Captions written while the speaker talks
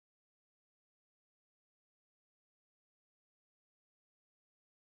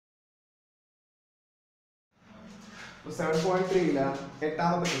7.3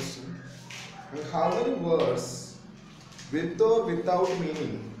 എട്ടാമത്തെ question. How many words with or without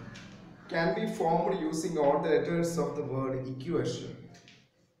meaning can be formed using all the letters of the word equation?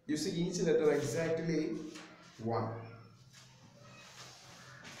 Using each letter exactly one.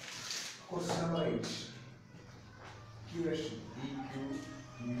 Question number 8. Equation.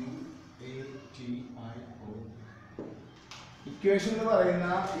 E-Q-U-A-T-I-O. Equation എന്ന് പറയുന്ന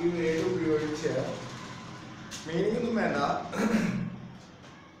ഈ word ഉപയോഗിച്ച് meaning ഒന്നും വേണ്ട,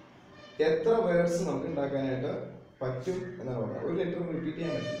 എത്ര words നമുക്ക് ഉണ്ടാക്കാനായിട്ട് പറ്റും എന്നാണ് പറയുന്നത്. ഒരു ലെറ്റർ റിപ്പീറ്റ്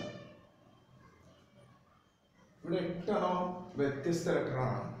ചെയ്യാൻ പറ്റില്ല. ഇവിടെ 8 വ്യത്യസ്ത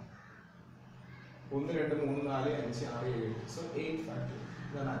ലെറ്ററാണ്. 1, 2, 3, 4, 5, 6, 7. So 8 factor.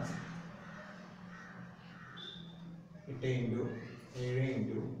 ഇതാണ് answer. 8 into 7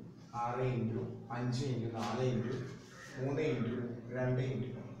 into 6 into 5 into 4 into 3 into 2 into.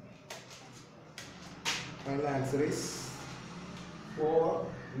 Final answer is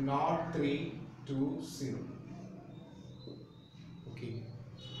 40320. Okay.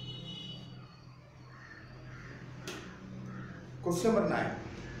 Question number 9.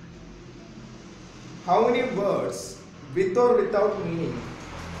 How many words with or without meaning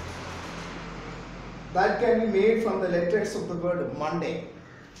that can be made from the letters of the word Monday?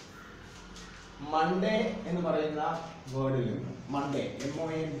 Monday എന്ന് പറയുന്ന വേർഡിൽ നിന്ന് Monday,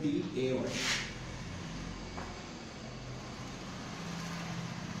 M-O-N-D-A-Y.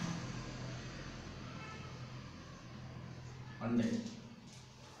 Monday.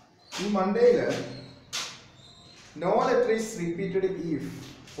 In Monday, no letter is repeated if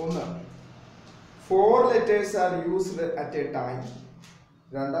 4 letters are used at a time.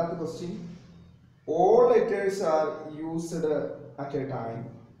 Random question. All letters are used at a time.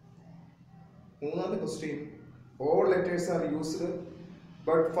 Another question. All letters are used,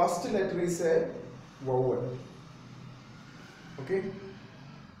 but first letter is a vowel. Okay.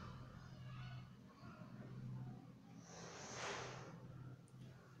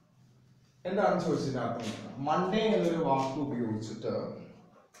 എന്താണ് ചോദിച്ചതിനകത്ത് Monday എന്നൊരു വാക്ക് ഉപയോഗിച്ചിട്ട്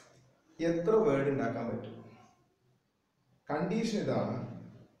എത്ര word ഉണ്ടാക്കാൻ പറ്റും? Condition ഇതാണ്,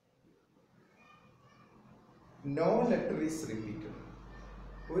 no letter is repeated.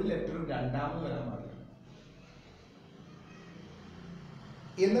 ഒരു letter രണ്ടാമത് വരാൻ പാടില്ല.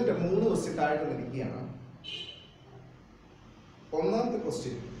 എന്നിട്ട് 3 ക്വസ്റ്റ്യൻ താഴെ നിൽക്കുകയാണ്. ഒന്നാമത്തെ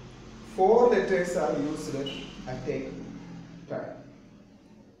question, 4 letters are used at a time.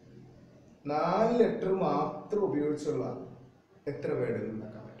 4 letter മാത്രം ഉപയോഗിച്ചുള്ള എത്ര വേർഡുകൾ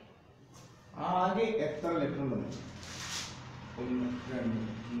ഉണ്ടാക്കാൻ പറ്റും? ആകെ എത്ര ലെറ്റർ ഉണ്ടെന്ന്? 1, 2, 3,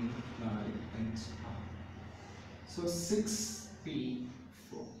 4, 5, 6. So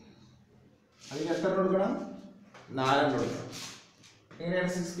 6P4. അതിന് എത്ര കൊടുക്കണം? 4 കൊടുക്കണം.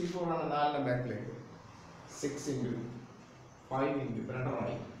 എങ്ങനെയാണ് 6P4 ആണ്? 4 ബാക്കിലേക്ക് 6 ഇൻറ്റു 5 ഇൻറ്റു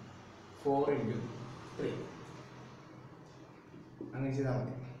 2 4 ഇൻറ്റു 3 അങ്ങനെ ചെയ്താൽ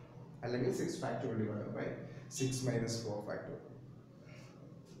മതി. അല്ലെങ്കിൽ 6 factorial divided by 6 minus 4 factorial.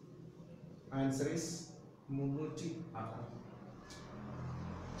 Answer is 306.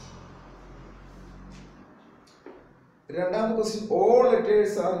 രണ്ടാമത്തെ question, all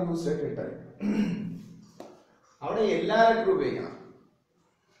letters are used at a time. അവിടെ എല്ലാ ലെറ്ററും ഉപയോഗിക്കണം.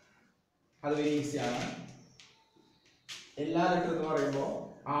 അത് വെരി ഈസി ആണ്. എല്ലാ ലെറ്റർ എന്ന് പറയുമ്പോൾ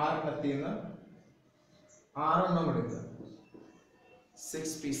 6 എണ്ണത്തിൽ നിന്ന് 6 എണ്ണം എടുക്കുക.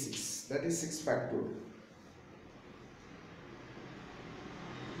 6P6, that is 6 factorial.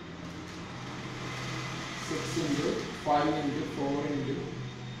 6 into 5 into 4 into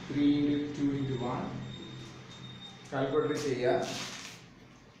 3 into 2 into 1. Calculate ചെയ്യുക.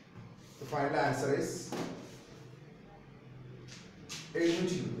 The final answer is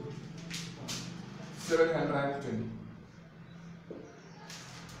 720.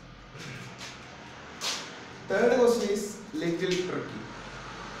 Third question is little tricky.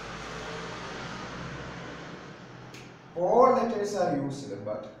 All letters are used,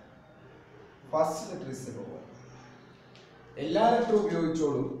 but first letter is the vowel. എല്ലാ ലെറ്ററും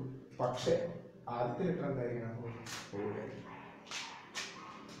ഉപയോഗിച്ചോളൂ, പക്ഷേ ആദ്യത്തെ ലെറ്റർ എന്തായിരിക്കണം?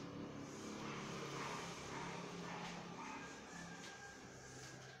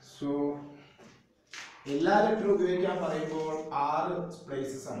 സോ എല്ലാ ലെറ്ററും ഉപയോഗിക്കാൻ പറയുമ്പോൾ 6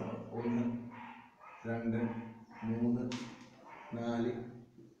 places ആണ്. 1, 2, 3, 4,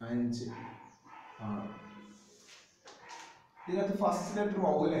 5, 6. ഇതിനകത്ത് first letter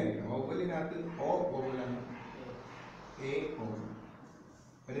വൗവലായിരിക്കണം. വൗവലിനകത്ത് oh വൗവലാണ്, A vowel.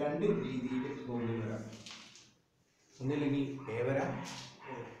 2 രീതിയിൽ വൗവൽ വരാം. ഒന്നില്ലെങ്കിൽ എ വരാം,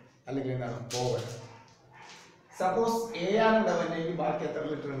 അല്ലെങ്കിൽ എന്താണ് ഓ വരാം. സപ്പോസ് എ ആണ് ഇവിടെ വന്നെങ്കിൽ ബാക്കി എത്ര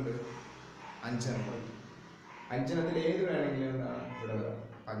ലെറ്റർ ഉണ്ട്? 5 എണ്ണം. അഞ്ചെണ്ണത്തിൽ ഏത് വേണമെങ്കിലും എന്താണ് ഇവിടെ വരാം.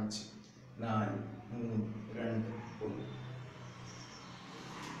 5, 4, 3, 2, 1.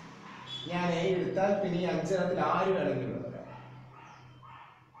 ഞാൻ A എടുത്താൽ പിന്നെ ഈ അഞ്ചെണ്ണത്തിൽ ആര് വേണമെങ്കിലും ഇവിടെ വരാം.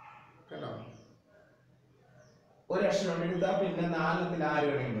 കേട്ടോ? ഒരു അക്ഷരം എടുത്താൽ പിന്നെ 4 ആര്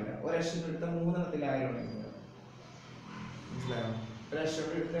വേണമെങ്കിലും വരാം. ഒരു അക്ഷരം എടുത്താൽ 3 ആര് വേണമെങ്കിലും വരാം. മനസ്സിലായോ? ഒരു അക്ഷരം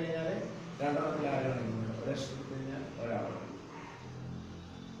എടുത്തു കഴിഞ്ഞാൽ 2 ആര് വേണമെങ്കിലും വരാം. ഒരു അക്ഷരം എടുത്തു കഴിഞ്ഞാൽ ഒരാൾ.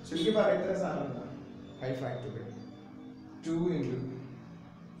 ശരിക്കും പറയാം ഇത്ര സാധനം എന്താണ് 5 factorial 2 into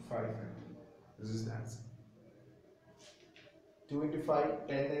 5 factorial. This is the answer. 2 into 5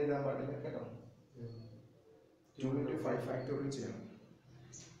 10 എഴുതാൻ പാടില്ല കേട്ടോ. 2 into 5 factorial ചെയ്യണം.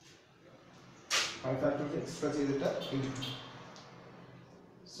 5 factorial extra ചെയ്തിട്ട് into 2.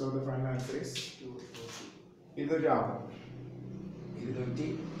 So the final answer is 240. 240.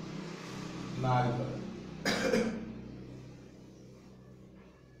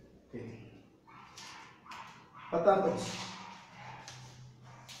 പത്താമത്തെ question.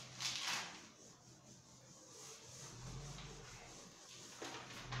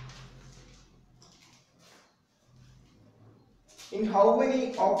 In how many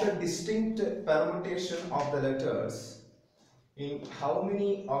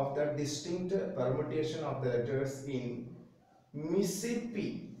of the distinct permutation of the letters in Mississippi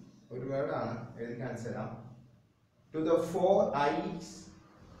ഒരു വേർഡാണ് എഴുതി കാണിച്ചു തരാം. To the 4 eyes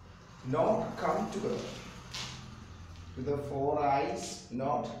not come together. To the 4 eyes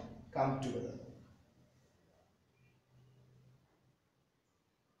not come together.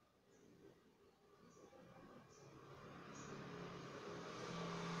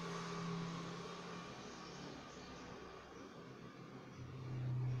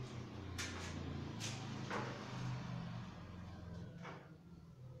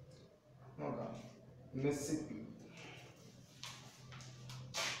 നോക്കാം. Mississippi.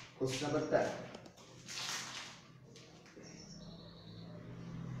 Question number 10.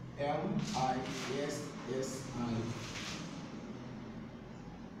 MISSI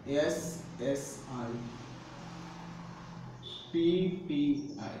SSI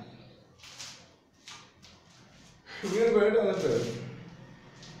PPI. Here word another.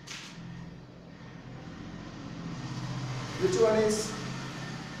 Which one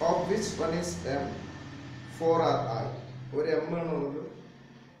is M? 4 are I. ഒരു M ആണുള്ളത്,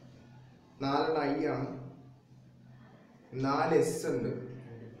 4 I ആണ്, 4 S ഉണ്ട്,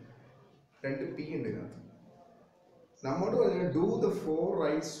 2 P ഉണ്ട് ഇതിനകത്ത്. നമ്മോട് പറഞ്ഞാൽ do the 4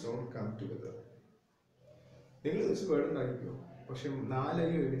 eyes don't come together. നിങ്ങൾ വെച്ച് വേർഡ് ഉണ്ടാക്കിക്കോ, പക്ഷെ 4 I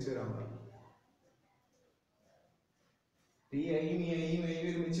ഒരുമിച്ച് വരാൻ പാടില്ല. ഈ ഐയും ഈ ഐയും ഐയും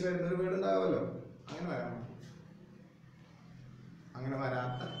ഒരുമിച്ച് വരുന്നൊരു വേർഡ് ഉണ്ടാവുമല്ലോ, അങ്ങനെ വരാൻ പാടില്ല. അങ്ങനെ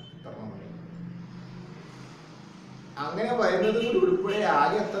വരാത്ത എത്രണ്ണം മതി. അങ്ങനെ വരുന്നത് കൂടി ഉൾപ്പെടെ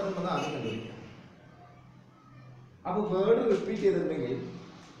ആകെ എത്ര ഉണ്ടെന്ന് ആദ്യം കണ്ടുപിടിക്കാം. അപ്പൊ വേർഡ് റിപ്പീറ്റ് ചെയ്തിട്ടുണ്ടെങ്കിൽ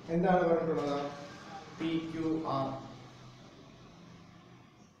എന്താണ് പറഞ്ഞിട്ടുള്ളത്? PQR.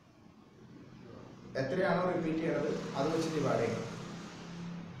 എത്രയാണോ റിപ്പീറ്റ് ചെയ്യണത് അത് വെച്ച് ഡിവൈഡ് ചെയ്യണം.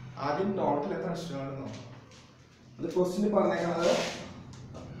 ആദ്യം ടോട്ടൽ എത്ര അക്ഷരമാണെന്ന് നോക്കാം. അത് ക്വസ്റ്റ്യൻ പറഞ്ഞേക്കുന്നത്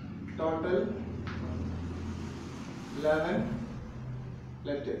ടോട്ടൽ 11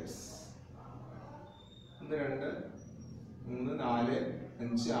 letters. 1 2 3 4 5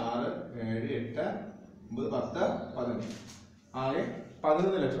 6 7 8 9 10 11 ആകെ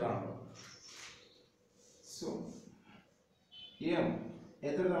 11 ലെറ്റർ ആണ്. സോ എം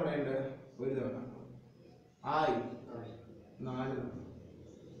എത്ര തവണയുണ്ട്? ഒരു തവണ. ഐ 4 തവണ.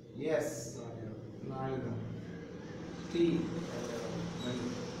 എസ് 4 തവണ. T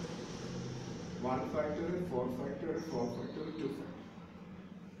 1 factorial 4 factorial 4 factorial 2 factorial.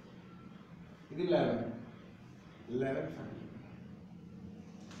 ഇത് 11 factorial.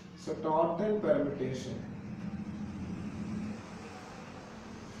 So total permutation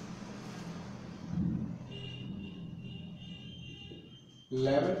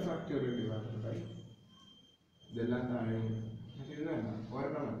 $11 factorial divided by ഇതെല്ലാം താഴെ ഇത് വേണ്ട,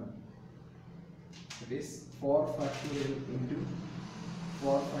 ഒരെണ്ണം വേണ്ട. It is 4 factorial into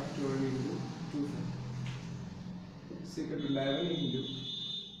 4 factorial into 2 factorial. It's equal to 11 into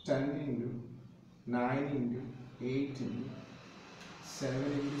 10 into 9 into 8 into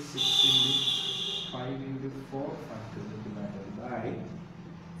 7 into 6 into 5 into 4 factorial divided by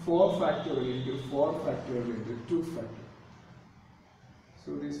 4 factorial into 4 factorial into 2 factorial. So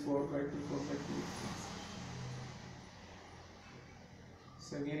this 4 factorial 4 factorial.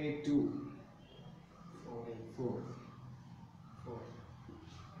 So again 2 4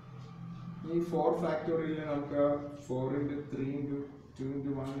 ഈ 4 factorial നമുക്ക് 4 into 3 into 2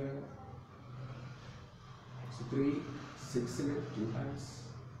 into 1 so 3 6 2 times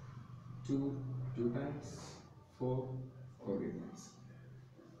 2 2 times 4 coordinates.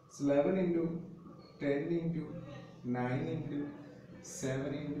 So 11 into 10 into 9 into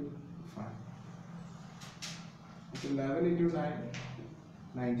 7 into 5. So 11 into 9,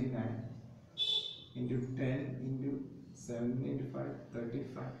 99 into 10 into 7 into 5,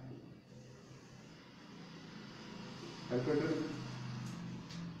 35. Calculator.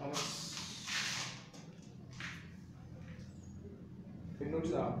 How much?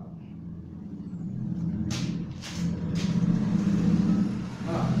 Note down.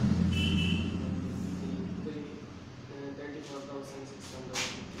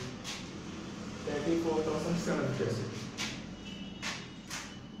 34,600.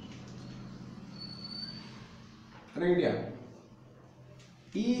 റെഡിയാ?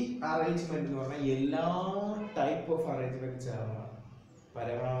 ഈ arrangement എന്ന് പറഞ്ഞാൽ എല്ലാ type of arrangement ചേർന്ന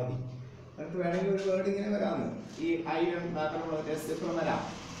പരമാവധി നമുക്ക് വേണമെങ്കിൽ ഒരു വേർഡ് ഇങ്ങനെ വരാമെന്ന് ഈ 1000 വരാം.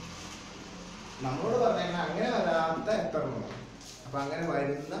 നമ്മളോട് പറഞ്ഞാൽ അങ്ങനെ വരാത്ത എത്ര എണ്ണം, അപ്പൊ അങ്ങനെ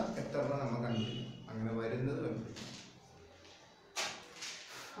വരുന്ന എത്ര എണ്ണം നമ്മൾ കണ്ടുപിടിക്കും. അങ്ങനെ വരുന്നത് കണ്ടുപിടിക്കും.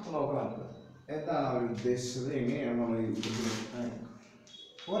 അപ്പൊ നോക്കാം എന്താണ് അവർ ഉദ്ദേശിച്ചത്, എങ്ങനെയാണ് നമ്മൾ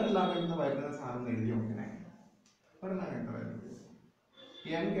ഒരെണ്ണം വരുന്ന സാധനം എഴുതി നോക്കണേ. ഒരെണ്ണം അങ്ങനത്തെ വരുന്നത്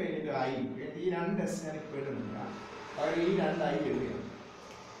n കഴിഞ്ഞിട്ട് i, ഈ രണ്ട് എസ് ഞാൻ ഇപ്പോൾ ഇടുന്നില്ല, പകരം ഈ രണ്ട് ഐ എഴുതുക,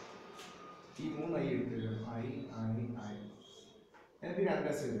 ഈ 3 ഐ എടുത്തില്ല, i i i, എന്നിട്ട് 2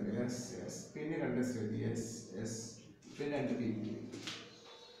 എസ് എഴുതുക, എസ് എസ്, പിന്നെ 2 എസ് എഴുതി, എസ് എസ്, പിന്നെ 2 പി.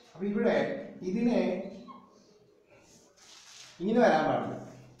 അപ്പൊ ഇവിടെ ഇതിനെ ഇങ്ങനെ വരാൻ പാടില്ല.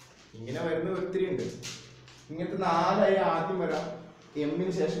 ഇങ്ങനെ വരുന്ന ഒത്തിരി ഉണ്ട്. ഇങ്ങനത്തെ 4 ഐ ആദ്യം വരാം,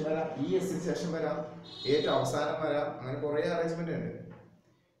 എമ്മിന് ശേഷം വരാം, ഇ എസിന് ശേഷം വരാം, ഏറ്റവും അവസാനം വരാം, അങ്ങനെ കുറെ അറേഞ്ച്മെന്റ് ഉണ്ട്.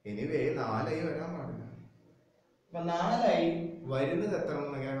 എനിവേ 4 ഐ വരാൻ പാടില്ല. അപ്പൊ 4 ഐ വരുന്നത് എത്ര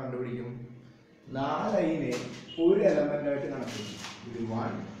എങ്ങനെ കണ്ടുപിടിക്കും? 4 ഐനെ ഒരു എലമെന്റ് ആയിട്ട് കണക്കൂട്ടും. ഇത്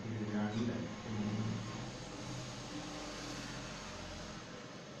 1, ഇത് 2,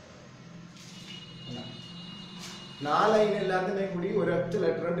 4 ഐനെ എല്ലാത്തിനെയും കൂടി ഒരൊറ്റ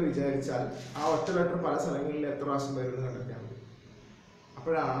ലെറ്റർ ആയിട്ട് വിചാരിച്ചാൽ ആ ഒറ്റ ലെറ്റർ പല സ്ഥലങ്ങളിൽ എത്ര പ്രാവശ്യം വരുന്നത് കണ്ടെത്താൻ മതി.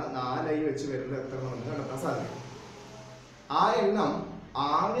 അപ്പോഴാണ് 4 ഐ വെച്ച് വരുന്നത് എത്ര എന്ന് കണ്ടെത്താൻ സാധിക്കും. ആ എണ്ണം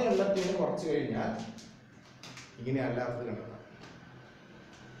ആകെ എണ്ണത്തിന് കുറച്ച് കഴിഞ്ഞാൽ ഇങ്ങനെ അല്ലാത്തത് കണ്ടെത്താം.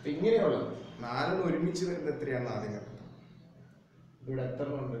 അപ്പൊ ഇങ്ങനെയുള്ളത് 4 ഒരുമിച്ച് വരുന്നത് എത്രയാണെന്ന് ആദ്യം കണ്ടെത്താം. ഇവിടെ എത്ര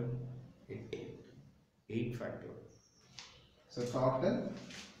ഉണ്ട്? 8 ഫാക്ടോറിയൽ. So total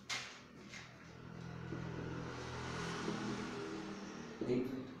 8.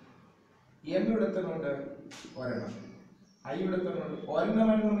 എം ഇവിടെ എത്ര ഉണ്ട്? ഒരെണ്ണം. ഐ ഇവിടെ എത്ര ഉണ്ട്? ഒരെണ്ണം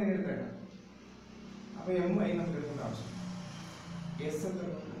നമ്മൾ എടുത്തേക്കാം. അപ്പൊ എം ഐ നമുക്ക് എടുക്കേണ്ട ആവശ്യം. എസ് എത്ര?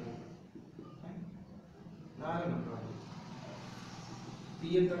 4. പി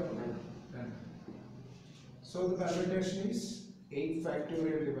എത്ര? 2. So the permutation is 8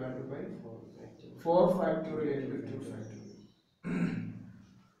 factorial divided by 4 factorial into 2 factorial.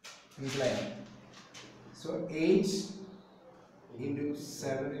 Clear? So 8 into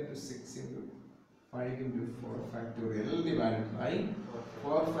 7 into 6 into 5 into 4 factorial divided by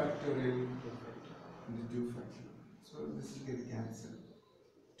 4 factorial into 2 factorial. So this will get cancelled.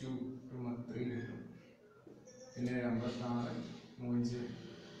 2 3 പിന്നെ number 6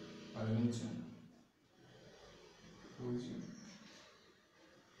 3 15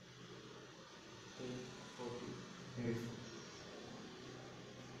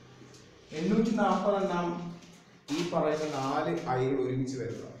 840 ഈ പറയുന്ന 4 ഐകൾ ഒരുമിച്ച്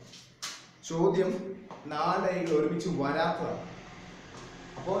വരുന്നതാണ്. ചോദ്യം 4 ഐകൾ ഒരുമിച്ച് വരാത്തതാണ്.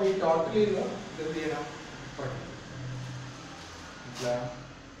 അപ്പോൾ ഈ ടോട്ടൽ എന്ത് ചെയ്യണം?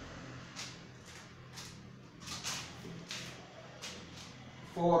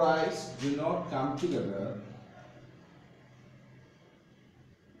 4 eyes do not come together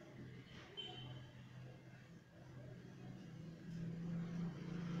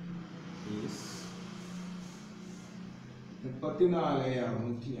is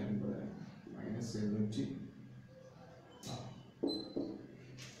 34,680 minus 700.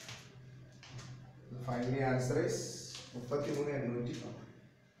 Finally answer is 33,800.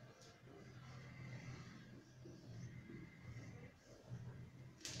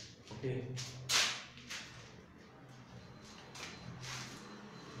 Okay.